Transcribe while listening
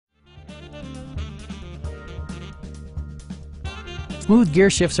Smooth gear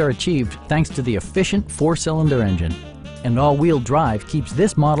shifts are achieved thanks to the efficient 4-cylinder engine, and all-wheel drive keeps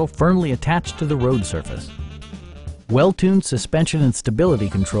this model firmly attached to the road surface. Well-tuned suspension and stability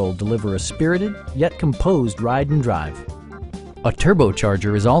control deliver a spirited yet composed ride and drive. A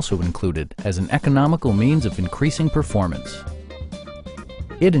turbocharger is also included as an economical means of increasing performance.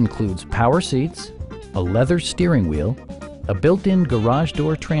 It includes power seats, a leather steering wheel, a built-in garage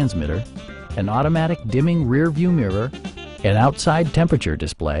door transmitter, an automatic dimming rear-view mirror, an outside temperature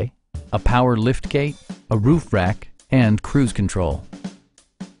display, a power liftgate, a roof rack, and cruise control.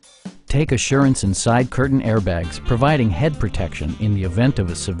 Take assurance in side curtain airbags, providing head protection in the event of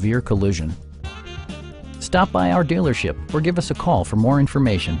a severe collision. Stop by our dealership or give us a call for more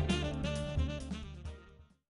information.